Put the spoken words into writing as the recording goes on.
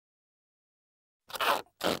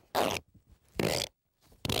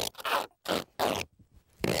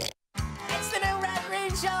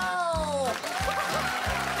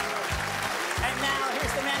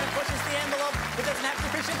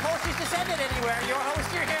everywhere. Your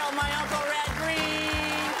host, your hero, my Uncle Red Green.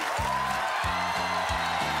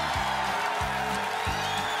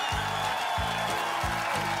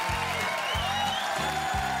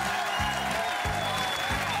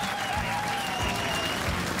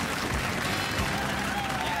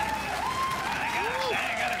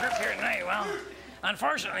 I got a group here tonight. Well,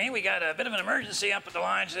 unfortunately, we got a bit of an emergency up at the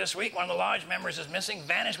lodge this week. One of the lodge members is missing,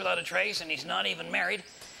 vanished without a trace, and he's not even married.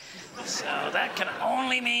 So that can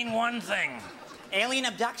only mean one thing. Alien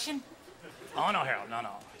abduction? Oh, no, Harold, no.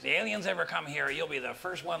 If the aliens ever come here, you'll be the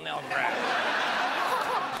first one they'll grab.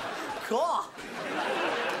 Cool.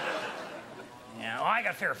 Yeah, well, I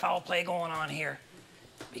got fear of foul play going on here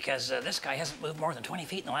because this guy hasn't moved more than 20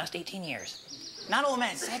 feet in the last 18 years. Not old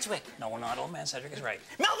man Sedgwick. No, not old man Cedric is right.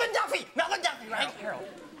 Melvin Duffy! Melvin Duffy, right? Harold,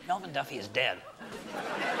 Melvin Duffy is dead.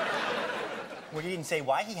 Well, you didn't say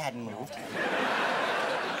why he hadn't moved.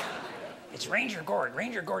 It's Ranger Gord.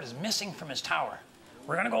 Ranger Gord is missing from his tower.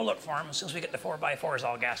 We're gonna go look for him as soon as we get the 4x4s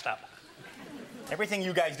all gassed up. Everything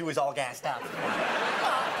you guys do is all gassed up.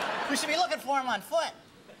 Well, we should be looking for him on foot.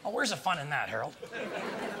 Oh, where's the fun in that, Harold?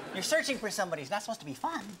 You're searching for somebody. It's not supposed to be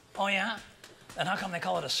fun. Oh, yeah? Then how come they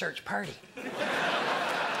call it a search party?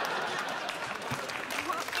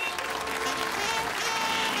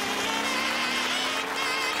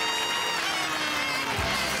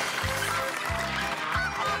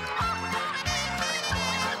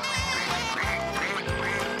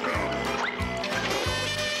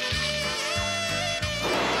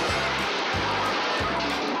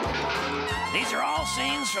 These are all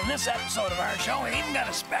scenes from this episode of our show. We even got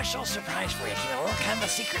a special surprise for you. You know, kind of a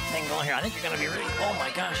secret thing going here. I think you're going to be really... Oh, my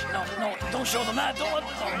gosh. No, don't show them that. Don't let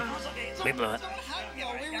them... We blew it.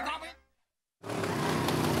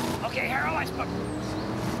 Okay, Harold, I spoke...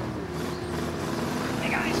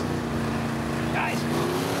 Hey, guys.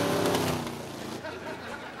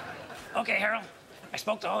 Okay, Harold, I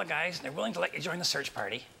spoke to all the guys. They're willing to let you join the search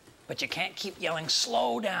party, but you can't keep yelling,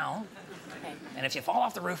 slow down. And if you fall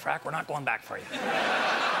off the roof rack, we're not going back for you.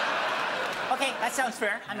 Okay, that sounds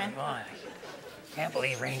fair. I'm in. Boy, I can't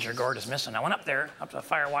believe Ranger Gord is missing. I went up there, up to the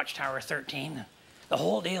Fire Watch Tower 13. The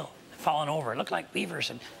whole deal had fallen over. It looked like beavers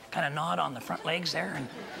had kind of gnawed on the front legs there, and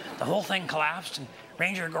the whole thing collapsed, and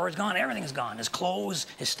Ranger Gord's gone. Everything's gone. His clothes,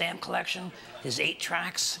 his stamp collection, his 8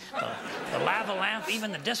 tracks, the lava lamp,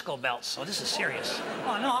 even the disco belts. So this is serious.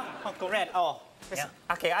 Oh, no, Uncle Red. Oh. Yeah.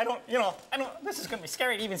 Okay, I don't, this is gonna be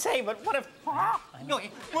scary to even say, but what if, I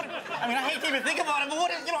hate to even think about it, but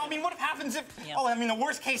what if, what happens if, Yeah. The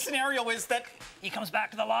worst case scenario is that... He comes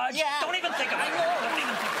back to the lodge? Yeah. Don't even think about it. Don't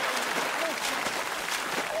even think about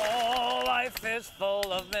it. Oh, life is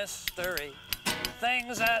full of mystery,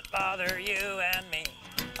 things that bother you and me,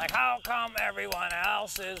 like how come everyone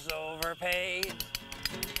else is overpaid?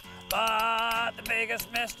 But the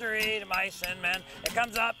biggest mystery to mice and men, it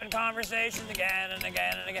comes up in conversations again and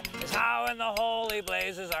again and again, is how in the holy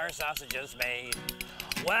blazes are sausages made?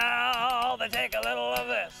 Well, they take a little of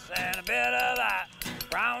this and a bit of that,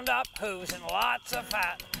 round up hooves and lots of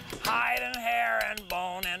fat, hide and hair and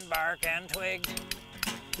bone and bark and twig,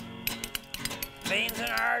 veins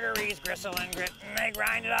and arteries, gristle and grit, and they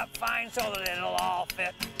grind it up fine so that it'll all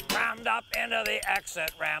fit, crammed up into the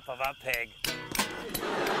exit ramp of a pig.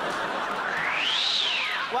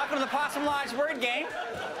 Welcome to the Possum Lodge word game.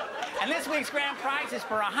 And this week's grand prize is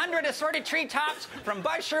for 100 assorted treetops from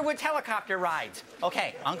Buzz Sherwood's helicopter rides.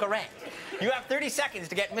 Okay, Uncle Red, you have 30 seconds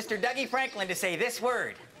to get Mr. Dougie Franklin to say this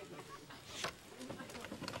word.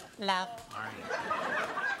 Love. All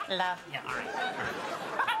right. Love. Yeah, all right.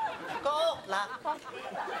 Go, love.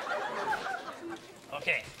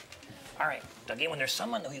 Okay. All right, Dougie, when there's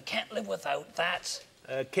someone who you can't live without, that's...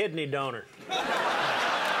 A kidney donor.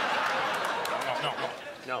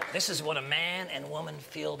 No. This is what a man and woman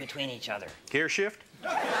feel between each other. Gear shift?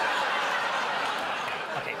 Okay.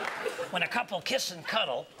 When a couple kiss and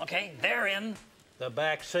cuddle, okay, they're in... The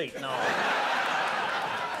back seat. No.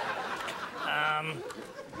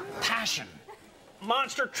 Passion.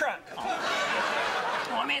 Monster truck. Oh,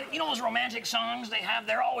 I mean, you know those romantic songs they have?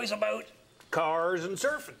 They're always about... Cars and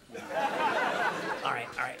surfing. All right,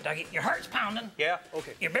 Dougie, your heart's pounding. Yeah,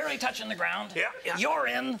 okay. You're barely touching the ground. Yeah. You're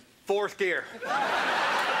in... 4th gear. No.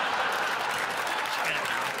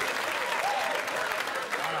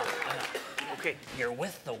 Okay. You're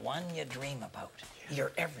with the one you dream about.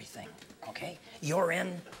 You're everything, okay? You're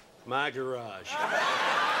in... My garage.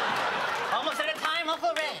 Almost out of time,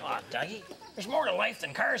 Uncle Red. Oh, Dougie, there's more to life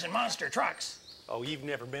than cars and monster trucks. Oh, you've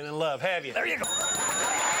never been in love, have you? There you go.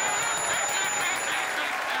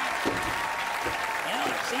 You know,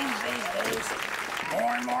 it seems these days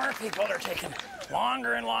more and more people are taking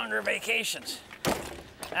longer and longer vacations.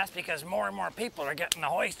 That's because more and more people are getting the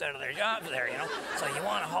hoist out of their jobs there, you know. So you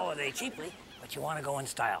want a holiday cheaply, but you want to go in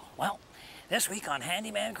style. Well, this week on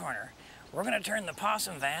Handyman Corner, we're going to turn the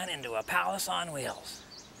Possum van into a palace on wheels.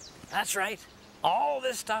 That's right. All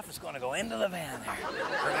this stuff is going to go into the van there.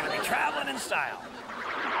 We're going to be traveling in style.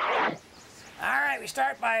 All right, we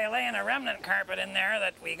start by laying a remnant carpet in there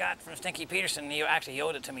that we got from Stinky Peterson. He actually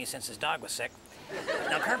owed it to me since his dog was sick.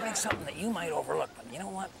 Now, carpeting's something that you might overlook, but you know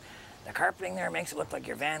what? The carpeting there makes it look like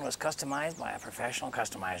your van was customized by a professional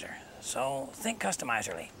customizer. So think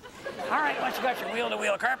customizerly. All right, once you got your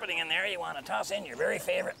wheel-to-wheel carpeting in there, you want to toss in your very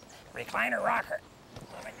favorite recliner rocker.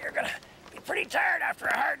 I mean, you're going to be pretty tired after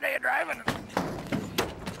a hard day of driving.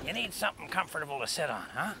 You need something comfortable to sit on,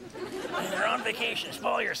 huh? When you're on vacation,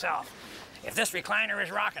 spoil yourself. If this recliner is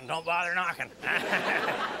rocking, don't bother knocking.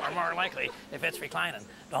 Or more likely, if it's reclining,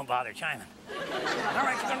 don't bother chiming. All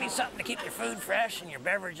right, you're gonna need something to keep your food fresh and your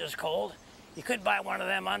beverages cold. You could buy one of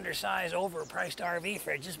them undersized, overpriced RV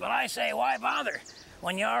fridges, but I say, why bother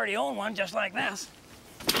when you already own one just like this?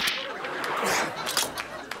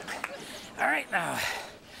 All right, now,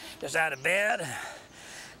 just add a bed,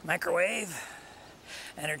 microwave,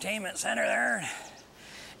 entertainment center there,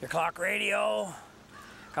 your clock radio,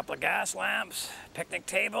 a couple of gas lamps, picnic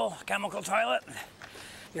table, chemical toilet.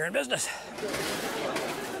 You're in business.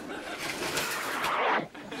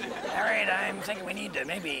 All right, I'm thinking we need to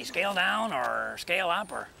maybe scale down or scale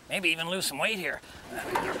up or maybe even lose some weight here.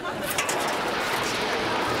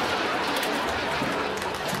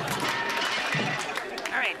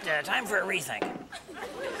 All right, time for a rethink.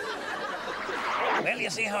 Well, you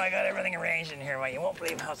see how I got everything arranged in here? Well, you won't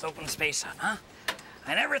believe how it's open space up, huh?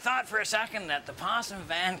 I never thought for a second that the Possum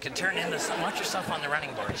van could turn into so much of stuff on the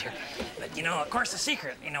running boards here. But, you know, of course, the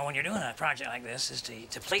secret, you know, when you're doing a project like this is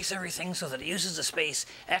to place everything so that it uses the space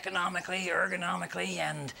economically, ergonomically,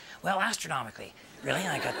 and, well, astronomically. Really,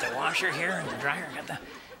 I got the washer here and the dryer. I got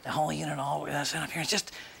the whole unit all set up here.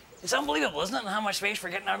 It's unbelievable, isn't it, how much space we're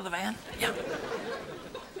getting out of the van? Yeah.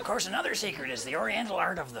 Of course, another secret is the oriental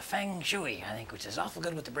art of the feng shui, I think, which is awful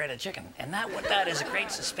good with the breaded chicken. And what that is, it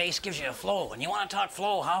creates the space, gives you a flow. And you want to talk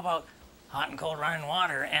flow, how about hot and cold running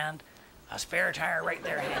water and a spare tire right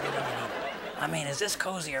there handy when you need it? I mean, is this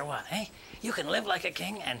cozy or what, eh? You can live like a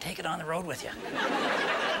king and take it on the road with you.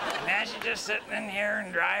 Imagine just sitting in here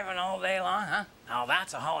and driving all day long, huh? Now,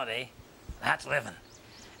 that's a holiday. That's living.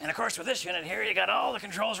 And of course, with this unit here, you got all the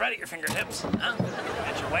controls right at your fingertips, huh? You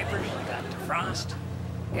got your wipers, you got defrost,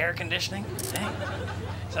 air conditioning, eh?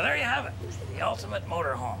 So there you have it, the ultimate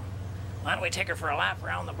motorhome. Why don't we take her for a lap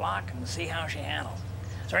around the block and see how she handles?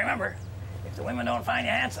 So remember, if the women don't find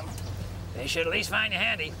you handsome, they should at least find you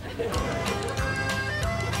handy.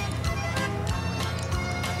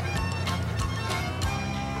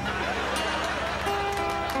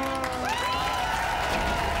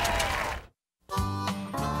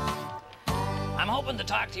 I'm hoping to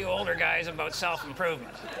talk to you older guys about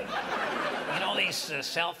self-improvement. You know these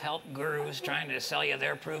self-help gurus trying to sell you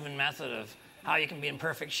their proven method of how you can be in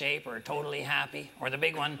perfect shape or totally happy, or the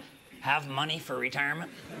big one, have money for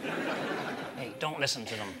retirement? Hey, don't listen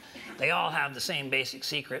to them. They all have the same basic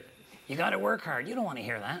secret. You gotta work hard. You don't want to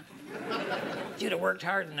hear that. If you'd have worked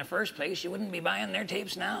hard in the first place, you wouldn't be buying their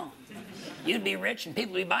tapes now. You'd be rich and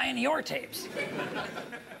people would be buying your tapes.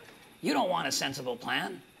 You don't want a sensible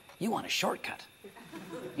plan. You want a shortcut.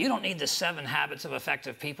 You don't need the 7 habits of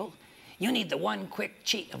effective people. You need the one quick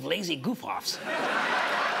cheat of lazy goof-offs.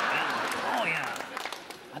 Oh, yeah.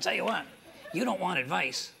 I'll tell you what, you don't want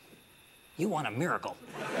advice. You want a miracle.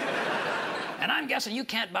 And I'm guessing you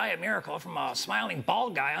can't buy a miracle from a smiling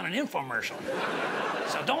bald guy on an infomercial.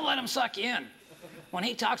 So don't let him suck you in. When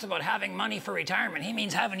he talks about having money for retirement, he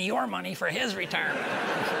means having your money for his retirement.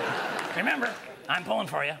 Remember, I'm pulling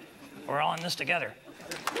for you. We're all in this together.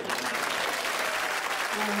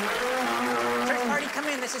 Search party, come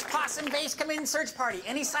in. This is Possum Base. Come in, search party.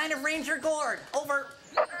 Any sign of Ranger Gord? Over.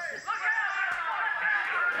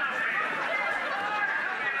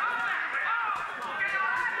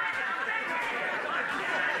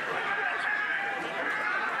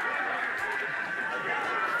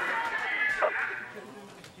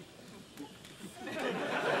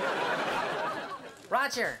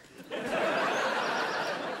 Roger.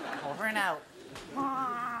 Over and out.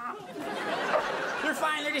 They're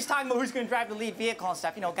fine. They're just talking about who's going to drive the lead vehicle and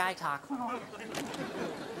stuff. You know, guy talk.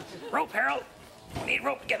 Rope, Harold. We need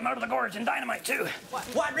rope to get him out of the gorge, and dynamite, too.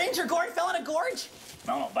 What? Ranger Gord fell in a gorge?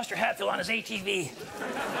 No, Buster Hatfield on his ATV.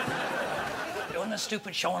 Doing this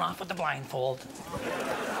stupid showing off with the blindfold.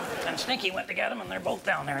 And Stinky went to get him, and they're both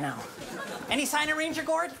down there now. Any sign of Ranger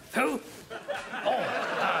Gord? Who?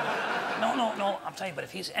 Oh, No. I'll tell you, but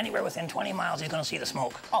if he's anywhere within 20 miles, he's going to see the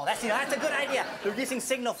smoke. Oh, that's a good idea. They're using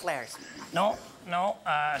signal flares. No.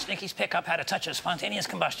 Stinky's pickup had a touch of spontaneous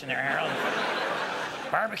combustion there, Harold.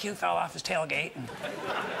 Barbecue fell off his tailgate. And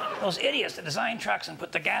those idiots that design trucks and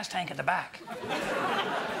put the gas tank at the back.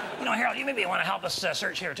 You know, Harold, you maybe want to help us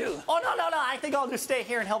search here, too. Oh, no. I think I'll just stay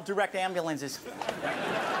here and help direct ambulances.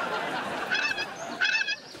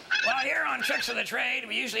 Well, here on Tricks of the Trade,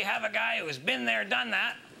 we usually have a guy who has been there, done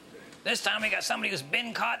that. This time we got somebody who's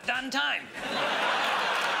been caught, done time.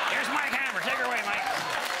 Here's Mike Hammer. Take her away, Mike.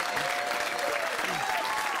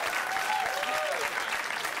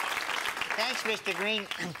 Thanks, Mr. Green.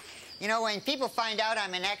 You know, when people find out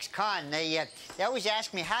I'm an ex-con, they always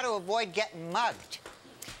ask me how to avoid getting mugged.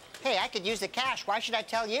 Hey, I could use the cash. Why should I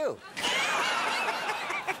tell you?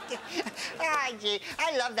 Gee,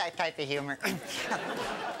 I love that type of humor.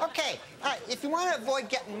 Okay, if you want to avoid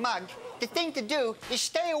getting mugged, the thing to do is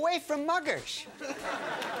stay away from muggers.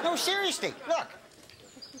 No, seriously, look.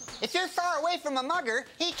 If you're far away from a mugger,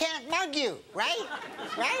 he can't mug you, right?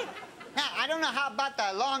 Right? Now, I don't know how about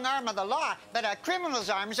the long arm of the law, but a criminal's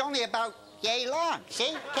arm is only about yay long.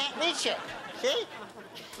 See? Can't reach it. See?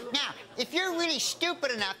 Now, if you're really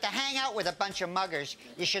stupid enough to hang out with a bunch of muggers,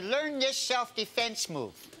 you should learn this self-defense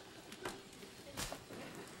move.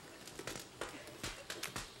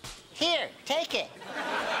 Here, take it.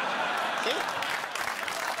 See?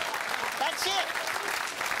 That's it.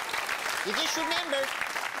 You just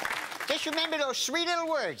remember those sweet little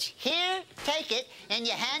words. Here, take it, and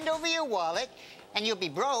you hand over your wallet, and you'll be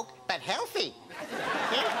broke, but healthy.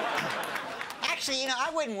 See? Actually, you know, I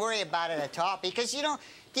wouldn't worry about it at all because, you know,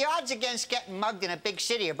 the odds against getting mugged in a big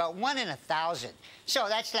city are about 1 in 1,000. So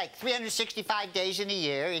that's like 365 days in a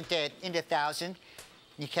year into 1,000.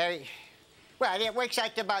 You carry... Well, it works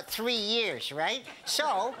out to about 3 years, right?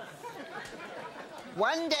 So,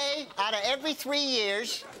 1 day out of every 3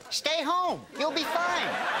 years, stay home. You'll be fine.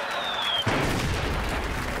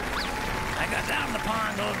 I got down the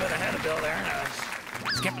pond a little bit ahead of Bill there, and I was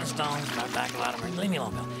skipping stones, brought back a lot of memories. Leave me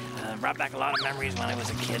alone, Bill. Brought back a lot of memories when I was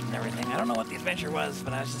a kid and everything. I don't know what the adventure was,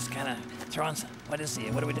 but I was just kind of throwing some... What do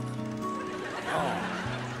we do? Oh.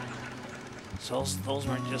 So those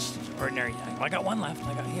weren't just ordinary. I got one left.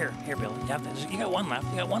 Here, Bill. You got one left.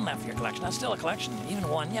 You got one left for your collection. That's still a collection. Even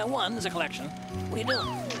one. Yeah, one is a collection. What are you doing?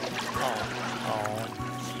 Oh.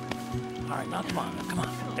 All right, now come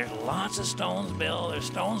on. There's lots of stones, Bill. There's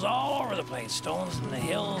stones all over the place. Stones in the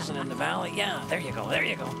hills and in the valley. Yeah, there you go.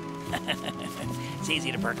 It's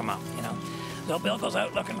easy to perk them up, you know. So Bill goes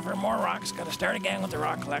out looking for more rocks. Got to start again with the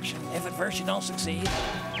rock collection. If at first you don't succeed,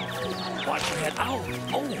 watch your head. Oh,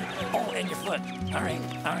 and your foot. All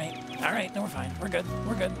right. No, we're fine. We're good.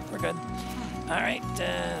 All right,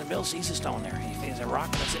 Bill sees a stone there. He sees a rock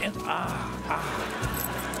that's in.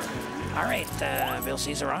 All right, Bill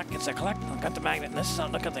sees a rock, gets a collect, got the magnet, and this is,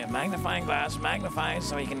 look at the magnifying glass, magnifies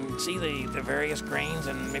so he can see the various grains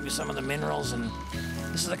and maybe some of the minerals, and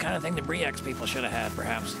this is the kind of thing the Briex people should have had,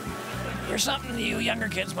 perhaps. Here's something you younger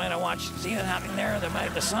kids might have watched. See what's happening there?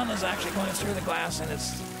 The sun is actually going through the glass, and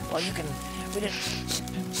it's, well, we didn't,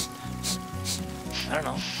 I don't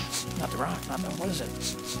know, not the rock, what is it?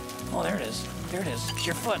 Oh, there it is. It's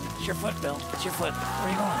your foot, Bill. It's your foot. Where are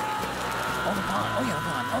you going? Oh, the pond. Oh, yeah, the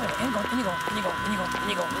pond. Oh, there. In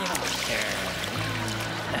you go. There.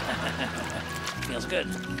 Feels good.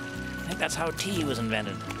 I think that's how tea was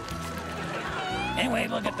invented. Anyway,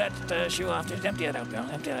 we'll get that shoe off. Just empty it out, Bill.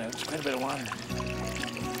 Empty it out. It's quite a bit of water.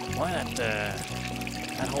 Boy,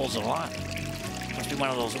 that holds a lot. Must be one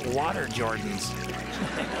of those water Jordans.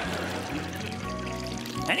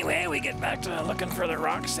 Anyway, we get back to looking for the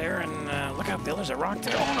rocks there, and look out, Bill. There's a rock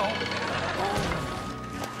there. Oh, no.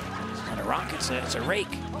 It's not a rock. It's a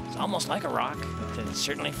rake. It's almost like a rock. It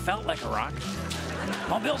certainly felt like a rock.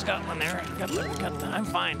 Well, Bill's got one there. I'm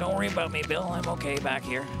fine. Don't worry about me, Bill. I'm okay back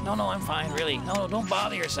here. No, I'm fine, really. No, don't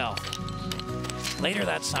bother yourself. Later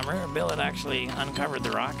that summer, Bill had actually uncovered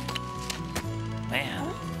the rock.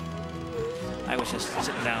 Man, I was just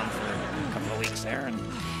sitting down for a couple of weeks there, and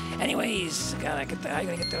anyway, he's gotta get how you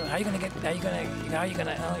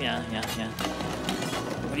gonna, oh, yeah.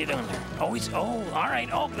 What are you doing there? Oh, all right.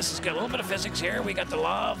 Oh, this is good. A little bit of physics here. We got the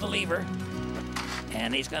law of the lever.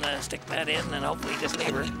 And he's gonna stick that in and hopefully just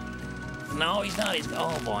lever. No, he's not.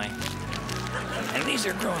 Oh, boy. And these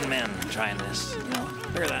are grown men trying this. You know,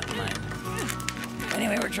 bear that in mind.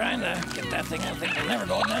 Anyway, we're trying to get that thing. I think they'll never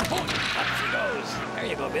go down. Boom, up she goes. There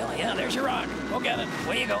you go, Bill. Yeah, there's your rock. Go get it.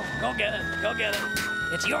 Away you go. Go get it.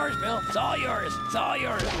 It's yours, Bill. It's all yours.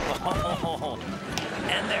 Oh.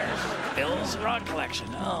 And there's Bill's rock collection.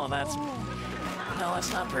 Oh, that's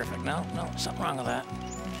not perfect. No, something wrong with that.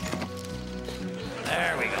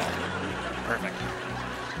 There we go. Perfect.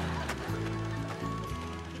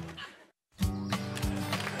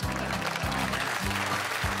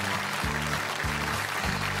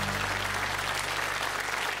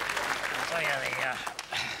 I'll tell you,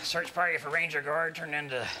 the search party for Ranger Gord turned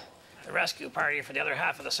into the rescue party for the other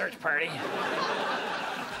half of the search party.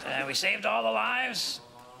 We saved all the lives,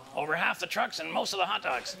 over half the trucks, and most of the hot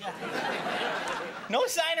dogs. No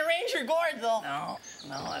sign of Ranger Gord, though. No,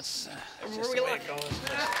 that's just the way it goes.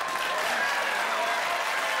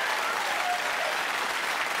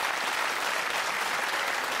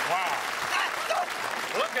 Wow.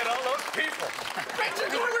 Look at all those people. Ranger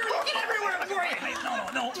Gord, we were looking everywhere for you.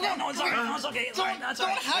 No, it's all right. No, it's okay. It's all right. That's all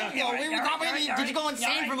right. Don't hug me. We were probably, did you go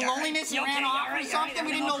insane from loneliness and ran off or something?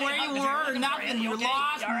 We didn't know where you were or nothing. You were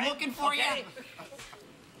lost. We were looking for you.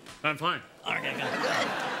 I'm fine. Okay, good.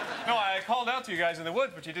 No, I called out to you guys in the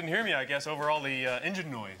woods, but you didn't hear me, I guess, over all the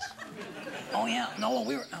engine noise. Oh, yeah. No,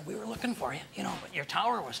 we were looking for you, you know, but your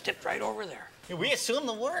tower was tipped right over there. Yeah, we assumed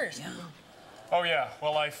the worst. Yeah. Oh, yeah.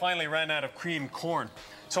 Well, I finally ran out of cream corn,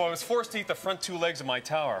 so I was forced to eat the front 2 legs of my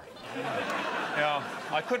tower. Yeah,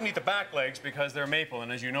 I couldn't eat the back legs because they're maple,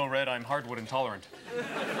 and as you know, Red, I'm hardwood intolerant.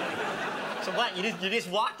 So what, you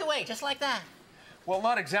just walked away, just like that? Well,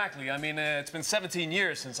 not exactly. I mean, it's been 17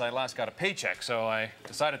 years since I last got a paycheck, so I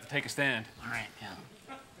decided to take a stand. All right, yeah.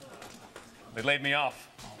 They laid me off.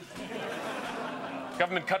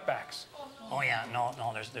 Government cutbacks. Oh, yeah. No,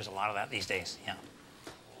 there's a lot of that these days, yeah.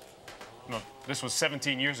 No, this was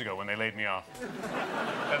 17 years ago when they laid me off.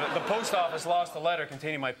 The post office lost a letter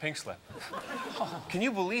containing my pink slip. Can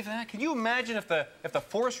you believe that? Can you imagine if the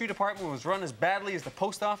forestry department was run as badly as the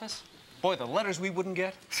post office? Boy, the letters we wouldn't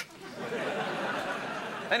get.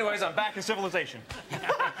 Anyways, I'm back in civilization.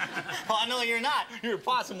 Oh, no, you're not. You're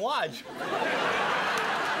Possum Lodge.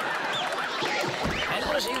 I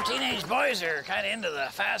notice you teenage boys are kind of into the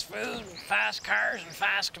fast food, fast cars, and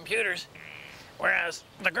fast computers, whereas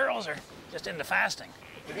the girls are just into fasting.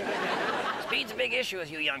 Speed's a big issue with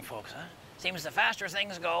you young folks, huh? Seems the faster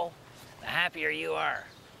things go, the happier you are.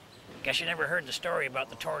 Guess you never heard the story about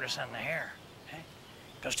the tortoise and the hare, eh?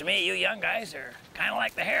 Because to me, you young guys are kind of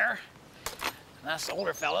like the hare, and us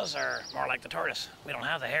older fellas are more like the tortoise. We don't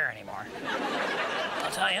have the hare anymore. I'll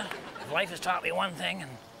tell you, if life has taught me one thing, and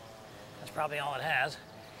that's probably all it has,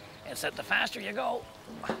 it's that the faster you go,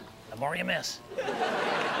 the more you miss.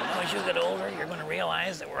 As you get older, you're going to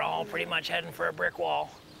realize that we're all pretty much heading for a brick wall.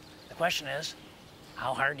 The question is,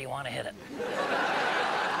 how hard do you want to hit it?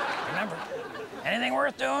 Remember, anything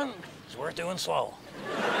worth doing is worth doing slow.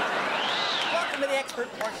 Welcome to the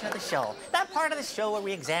expert portion of the show. That part of the show where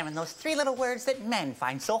we examine those 3 little words that men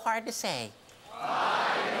find so hard to say.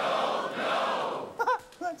 I don't know.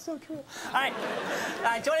 That's so true. All right.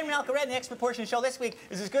 Joining me in Alco Red in the expert portion of the show this week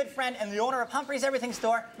is his good friend and the owner of Humphrey's Everything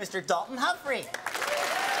Store, Mr. Dalton Humphrey.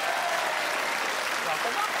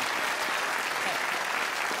 Welcome, welcome.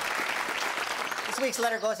 This week's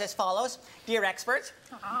letter goes as follows. Dear experts,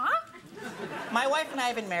 my wife and I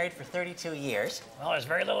have been married for 32 years. Well, there's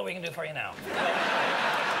very little we can do for you now.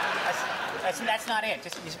 That's not it.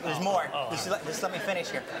 There's more. Just let me finish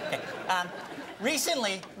here. Okay.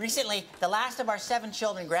 Recently, the last of our 7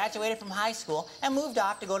 children graduated from high school and moved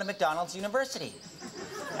off to go to McDonald's University.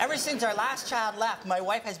 Ever since our last child left, my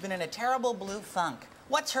wife has been in a terrible blue funk.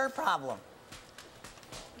 What's her problem?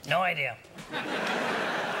 No idea.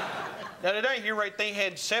 Now, did I hear right? They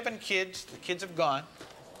had 7 kids. The kids have gone.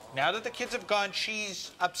 Now that the kids have gone,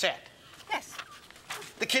 she's upset. Yes.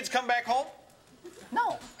 The kids come back home?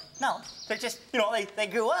 No. They're just, they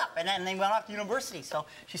grew up and then they went off to university. So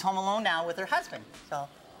she's home alone now with her husband. So.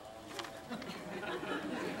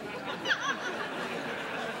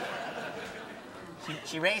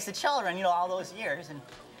 She raised the children, all those years and,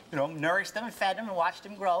 nourished them and fed them and watched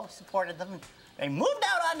them grow, supported them. And they moved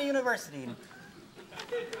out on to university.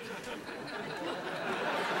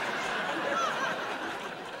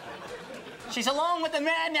 She's alone with the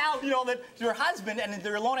man now, that her husband, and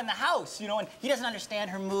they're alone in the house, and he doesn't understand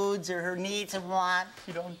her moods or her needs and wants,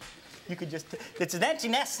 You could just, it's an empty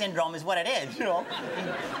nest syndrome is what it is,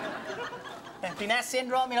 Empty nest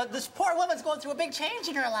syndrome, this poor woman's going through a big change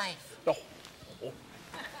in her life. Oh.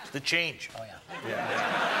 The change. Oh, yeah. Oh,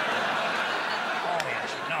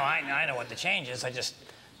 yeah. No, I know what the change is. I just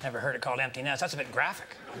never heard it called empty nest. That's a bit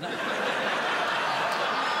graphic.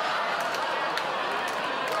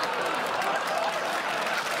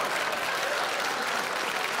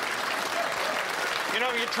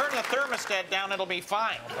 You turn the thermostat down, it'll be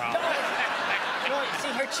fine. No, see,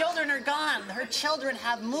 her children are gone. Her children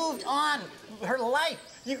have moved on. her life.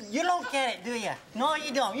 You don't get it, do you? No,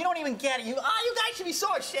 you don't. You don't even get it. You guys should be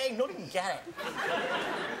so ashamed. You don't even get it.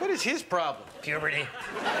 What is his problem? Puberty.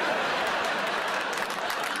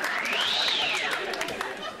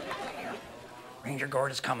 Ranger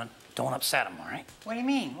Gord is coming. Don't upset him, all right? What do you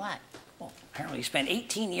mean? What? Well, apparently he spent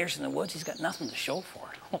 18 years in the woods. He's got nothing to show for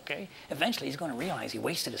it, okay? Eventually he's going to realize he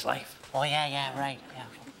wasted his life. Oh, yeah, right, yeah.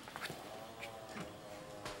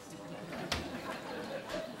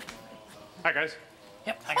 Hi, guys.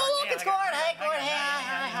 Yep. Oh, look, it's Gord. Hey, Gord. Hey,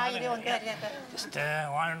 hi, how you doing? Good, good. Just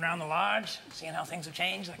wandering around the lodge, seeing how things have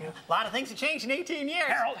changed. Like, A lot of things have changed in 18 years.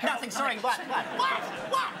 Harold, Nothing, sorry, what?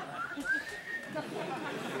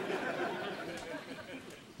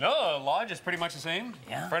 No, the lodge is pretty much the same.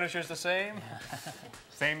 Yeah. Furniture's the same. Yeah.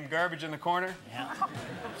 Same garbage in the corner. Yeah.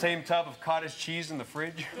 Same tub of cottage cheese in the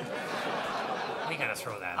fridge. We gotta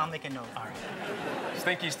throw that. I'll make a note. All right.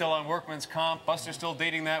 Stinky's still on workman's comp. Buster's still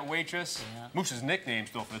dating that waitress. Yeah. Moose's nickname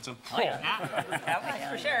still fits him. Oh, yeah.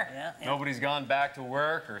 That's for sure. Yeah. Nobody's gone back to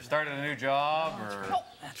work or started a new job or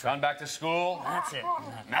gone back to school. That's it.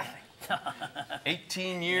 Nothing.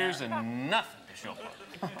 18 years and nothing to show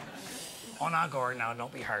for it. Oh, now, Gord, now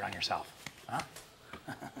don't be hard on yourself. Huh?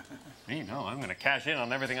 Me, no. I'm going to cash in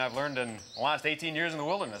on everything I've learned in the last 18 years in the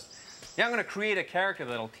wilderness. Yeah, I'm going to create a character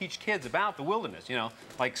that'll teach kids about the wilderness, you know,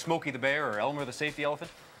 like Smokey the Bear or Elmer the Safety Elephant.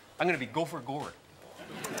 I'm going to be Gopher Gord.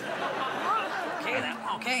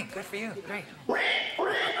 Okay, good for you. Great.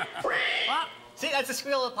 Well, see, that's the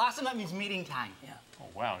squeal of the possum. That means meeting time. Yeah. Oh,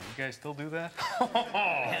 wow. You guys still do that?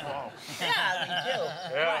 Yeah, we do.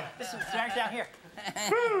 Yeah. This is right down here.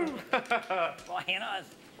 Well, you know,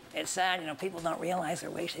 it's sad, you know, people don't realize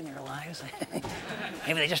they're wasting their lives.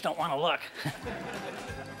 Maybe they just don't want to look.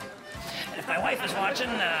 If my wife is watching,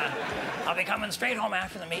 I'll be coming straight home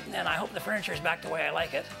after the meeting, and I hope the furniture's back the way I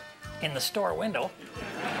like it, in the store window.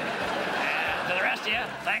 And to the rest of you,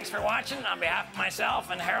 thanks for watching. On behalf of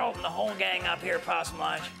myself and Harold and the whole gang up here at Possum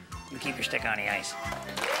Lodge, you keep your stick on the ice.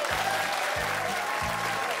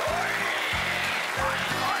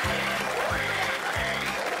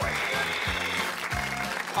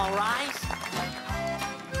 All rise.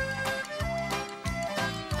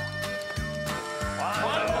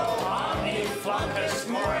 Quando, Omni, Flunkus,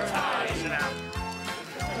 Moritati.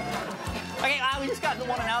 Okay, we just got the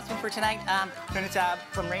one announcement for tonight, and it's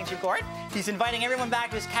from Ranger Gord. He's inviting everyone back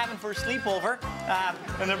to his cabin for a sleepover,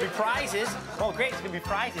 and there'll be prizes. Oh, great, there's gonna be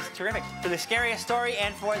prizes, terrific, for the scariest story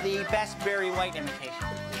and for the best Barry White imitation.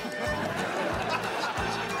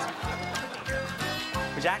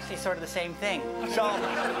 Which actually is sort of the same thing. So,